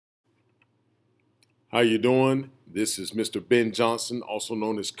How you doing? This is Mr. Ben Johnson, also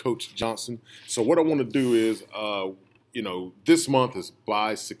known as Coach Johnson. So what I want to do is, this month is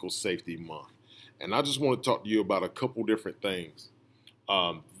Bicycle Safety Month, and I just want to talk to you about a couple different things.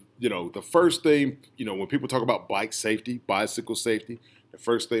 The first thing, when people talk about bike safety, bicycle safety, the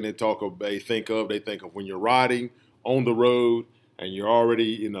first thing they think of when you're riding on the road and you're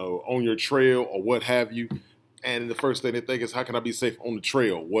already, on your trail or what have you. And the first thing they think is, how can I be safe on the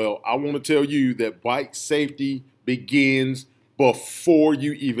trail? Well, I want to tell you that bike safety begins before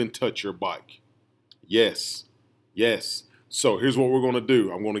you even touch your bike. Yes, yes. So here's what we're going to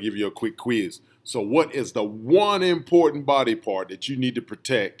do. I'm going to give you a quick quiz. So what is the one important body part that you need to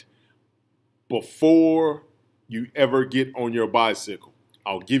protect before you ever get on your bicycle?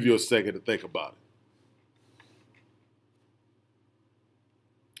 I'll give you a second to think about it.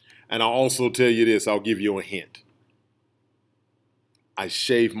 And I'll also tell you this, I'll give you a hint. I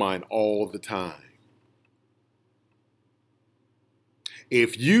shave mine all the time.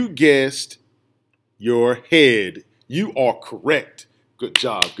 If you guessed your head, you are correct. Good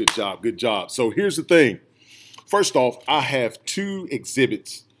job, good job, good job. So here's the thing. First off, I have two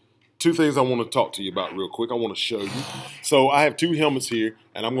exhibits, two things I want to talk to you about real quick. I want to show you. So I have two helmets here,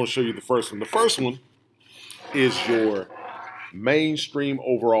 and I'm going to show you the first one. The first one is your mainstream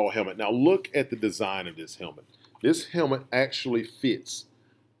overall helmet. Now look at the design of this helmet. This helmet actually fits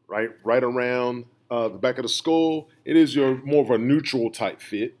right around the back of the skull. It is more of a neutral type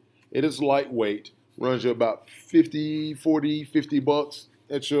fit. It is lightweight, runs you about 50 bucks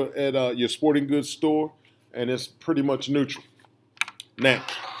at your sporting goods store, and it's pretty much neutral. Now,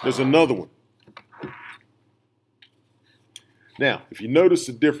 there's another one. Now, if you notice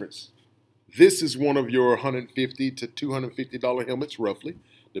the difference, this is one of your $150 to $250 helmets, roughly,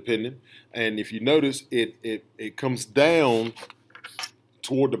 depending. And if you notice, it comes down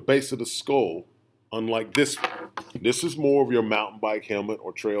toward the base of the skull, unlike this one. This is more of your mountain bike helmet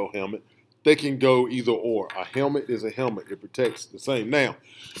or trail helmet. They can go either or. A helmet is a helmet. It protects the same. Now,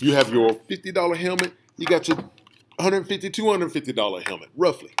 you have your $50 helmet. You got your $150, $250 helmet,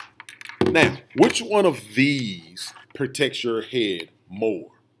 roughly. Now, which one of these protects your head more?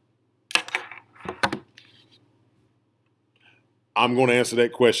 I'm going to answer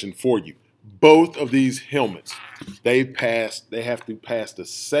that question for you. Both of these helmets, they have to pass the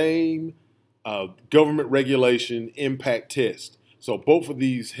same government regulation impact test. So both of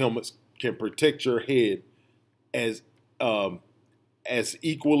these helmets can protect your head as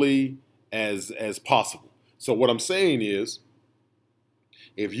equally as possible. So what I'm saying is,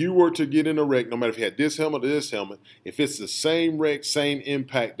 if you were to get in a wreck, no matter if you had this helmet or this helmet, if it's the same wreck, same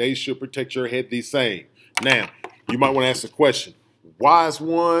impact, they should protect your head the same. Now, you might want to ask the question, why is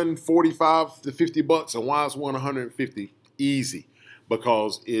one 45 to 50 bucks and why is one 150? Easy,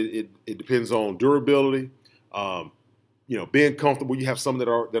 because it depends on durability, being comfortable. You have some that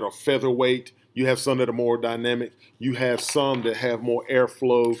are featherweight. You have some that are more dynamic. You have some that have more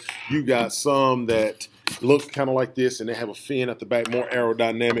airflow. You got some that look kind of like this and they have a fin at the back, more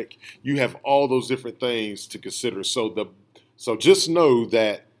aerodynamic. You have all those different things to consider. So just know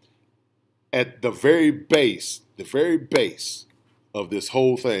that at the very base of this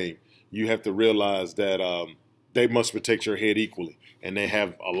whole thing, you have to realize that they must protect your head equally, and they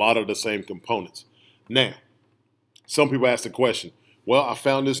have a lot of the same components. Now, some people ask the question, well, I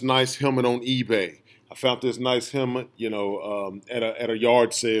found this nice helmet on eBay. I found this nice helmet, at a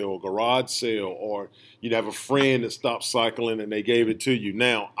yard sale, garage sale, or you'd have a friend that stopped cycling and they gave it to you.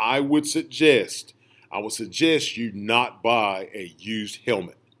 Now, I would suggest you not buy a used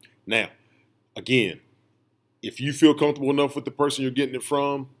helmet. Now, again, if you feel comfortable enough with the person you're getting it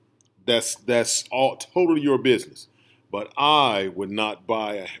from, that's all totally your business. But I would not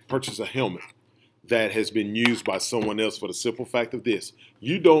purchase a helmet that has been used by someone else for the simple fact of this.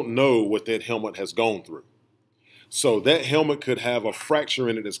 You don't know what that helmet has gone through. So that helmet could have a fracture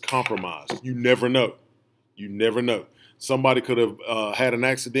in it that's compromised. You never know. You never know. Somebody could have had an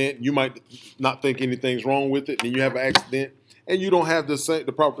accident. You might not think anything's wrong with it, and you have an accident, and you don't have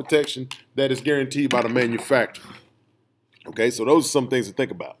the proper protection that is guaranteed by the manufacturer. Okay, so those are some things to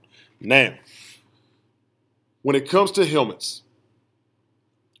think about. Now, when it comes to helmets,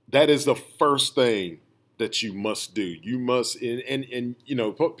 that is the first thing that you must do. You must, and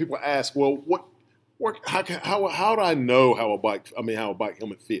people ask, well, how do I know how a bike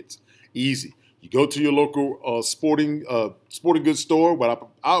helmet fits? Easy. You go to your local sporting goods store, but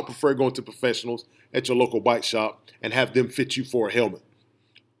I would prefer going to professionals at your local bike shop and have them fit you for a helmet.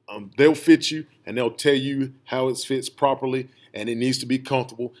 they'll fit you and they'll tell you how it fits properly, and it needs to be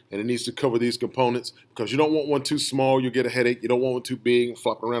comfortable and it needs to cover these components, because you don't want one too small, you'll get a headache. You don't want one too big and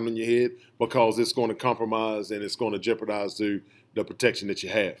flopping around on your head, because it's going to compromise and it's going to jeopardize the protection that you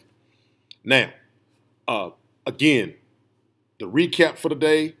have. Now, again, the recap for the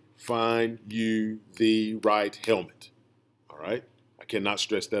day: find you the right helmet. All right, I cannot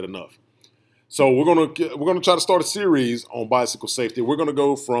stress that enough. So we're gonna try to start a series on bicycle safety. We're gonna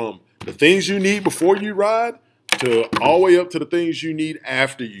go from the things you need before you ride to all the way up to the things you need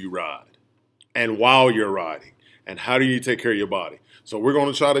after you ride and while you're riding, and how do you take care of your body. So we're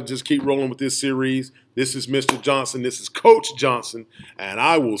gonna try to just keep rolling with this series. This is Mr. Johnson. This is Coach Johnson, and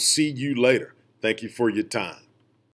I will see you later. Thank you for your time.